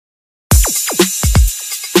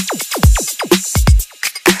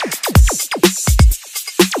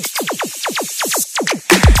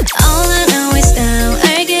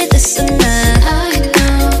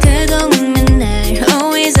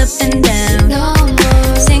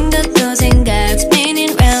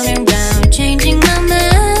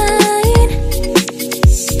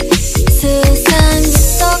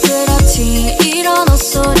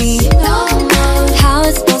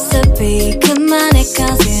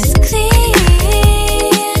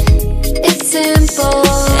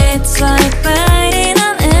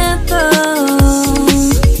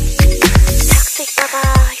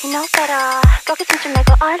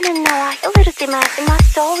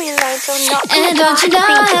And don't you know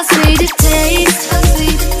how sweet it tastes?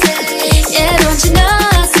 Yeah, don't you know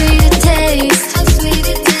how sweet it tastes?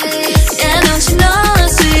 Yeah, don't you know how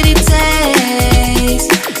sweet it tastes?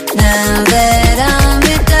 Now that I'm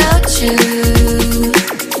without you,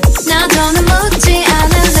 나 더는 묻지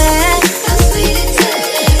않을래.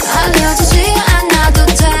 알려주지 않아도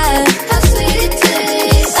돼.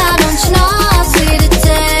 Why don't you know how sweet it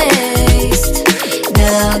tastes?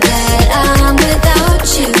 Now that I'm without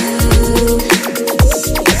you.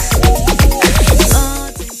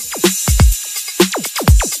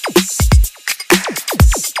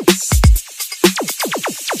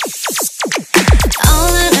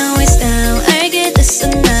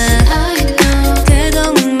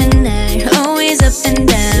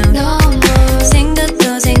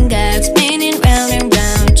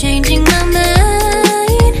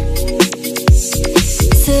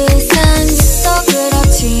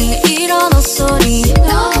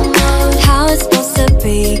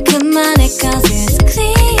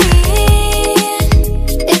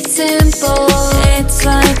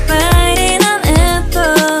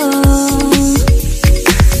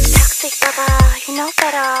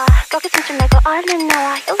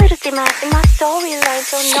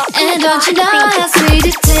 And don't you know how sweet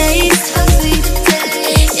it tastes?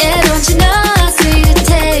 Yeah, don't you know